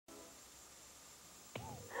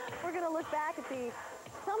back at the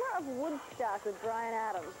Summer of Woodstock with Bryan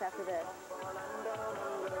Adams after this.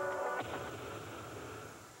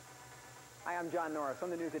 Hi, I'm John Norris. On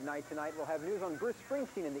the news at night tonight, we'll have news on Bruce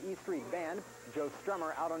Springsteen and the E Street Band, Joe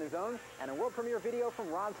Strummer out on his own, and a world premiere video from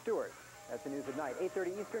Rod Stewart. That's the news at night,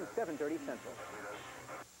 8:30 Eastern, 7:30 Central.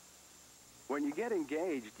 When you get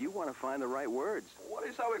engaged, you want to find the right words. What do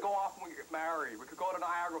you say we go off when we get married? We could go to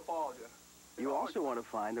Niagara Falls. You also want to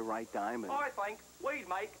find the right diamond. I think we'd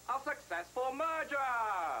make a successful merger.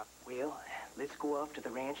 Well, let's go off to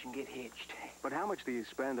the ranch and get hitched. But how much do you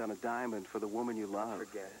spend on a diamond for the woman you love?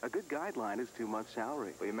 Forget it. A good guideline is 2 months'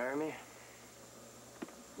 salary. Will you marry me?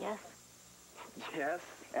 Yes. Yes.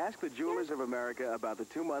 Ask the Jewelers of America about the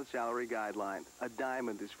 2-month salary guideline. A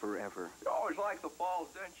diamond is forever. You always liked the falls,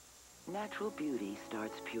 didn't you? Natural beauty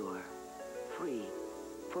starts pure, free.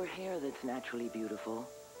 For hair that's naturally beautiful,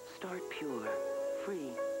 start pure,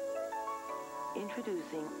 free.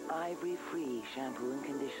 Introducing Ivory Free Shampoo and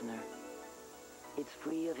Conditioner. It's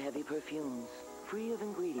free of heavy perfumes, free of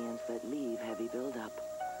ingredients that leave heavy buildup.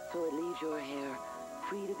 So it leaves your hair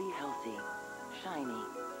free to be healthy, shiny,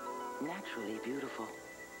 naturally beautiful.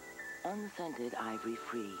 Unscented Ivory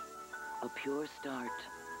Free, a pure start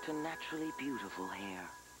to naturally beautiful hair.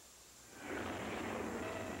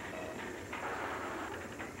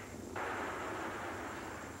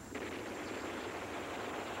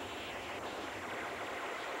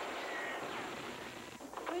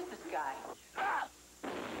 Who's this guy?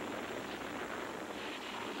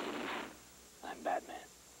 I'm Batman.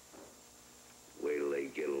 Wait till they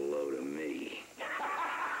get a load of me.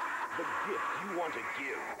 The gift you want to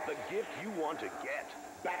give. The gift you want to get.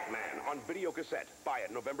 Batman on video cassette. Buy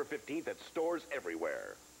it November 15th at stores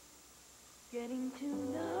everywhere. Getting to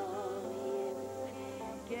know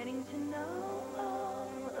you, getting to know all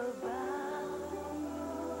about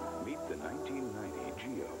Meet the 1990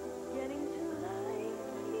 Geo. getting to like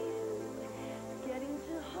you, getting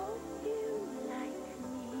to hope you like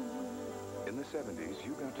me. In the 70s,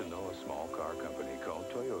 you got to know a small car company called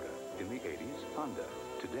Toyota. In the 80s, Honda.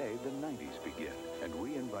 Today, the 90s begin, and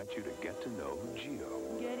we invite you to get to know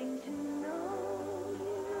Geo. Getting to know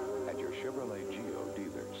you. At your Chevrolet Geo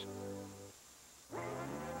dealers.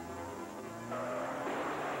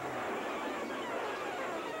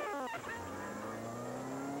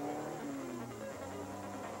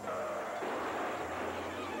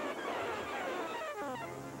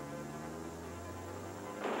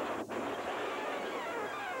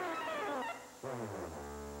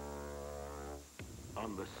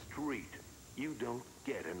 On the street, you don't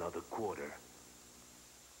get another quarter.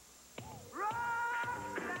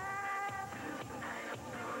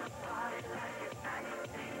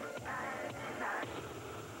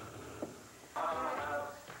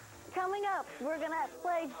 Coming up, we're going to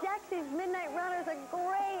play Jaxie's Midnight Runners, a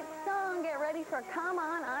great song. Get ready for Come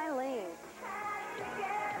On, Eileen.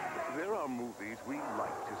 There are movies we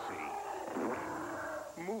like to see.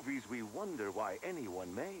 Movies we wonder why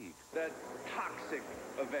anyone made. That toxic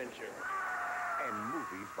Avenger. And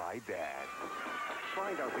movies by Dad.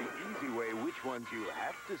 Find out the easy way which ones you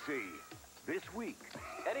have to see this week.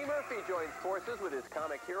 Eddie Murphy joins forces with his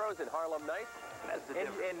comic heroes in Harlem Nights. That's the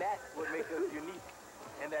difference. And that's what makes us unique.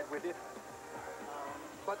 And that we're different.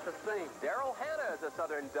 But the same. Daryl Hannah is a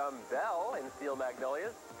Southern dumbbell in Steel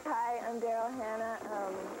Magnolias. Hi, I'm Daryl Hannah.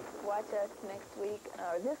 Watch us next week,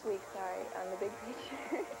 or this week, sorry, on The Big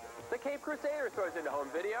Picture. The Cape Crusaders throws into home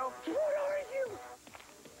video. What are you?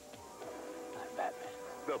 I'm Batman.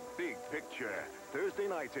 The Big Picture. Thursday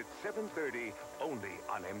nights at 7:30, only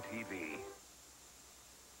on MTV.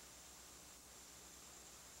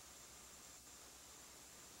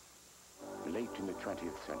 Late in the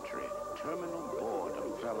 20th century, terminal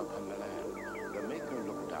boredom fell upon the land. The maker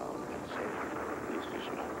looked down and said, "This is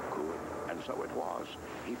not good." And so it was.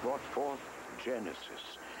 He brought forth Genesis,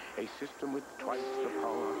 a system with twice the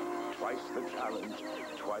power, twice the challenge,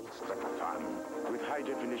 twice the fun, with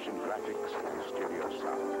high-definition graphics and stereo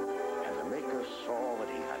sound. And the maker saw what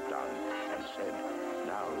he had done and said,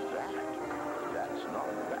 "Now that's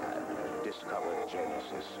not bad. Discover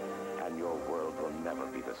Genesis, and your world will never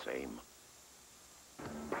be the same."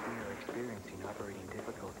 We are experiencing operating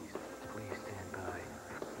difficulties. Please stand by.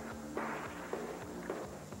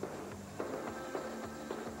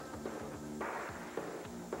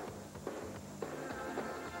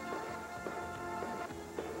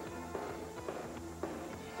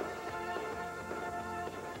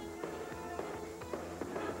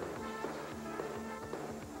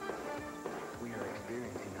 We are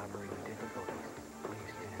experiencing operating difficulties. Please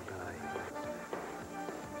stand by.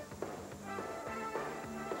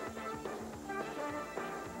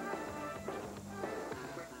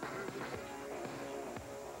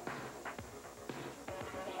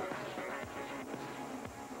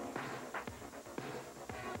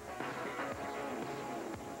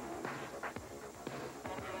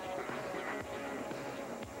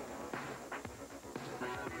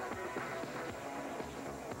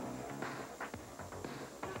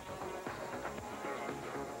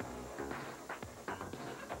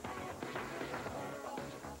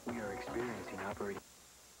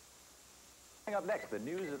 Coming up next, the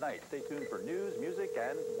news at night. Stay tuned for news, music,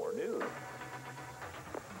 and more news.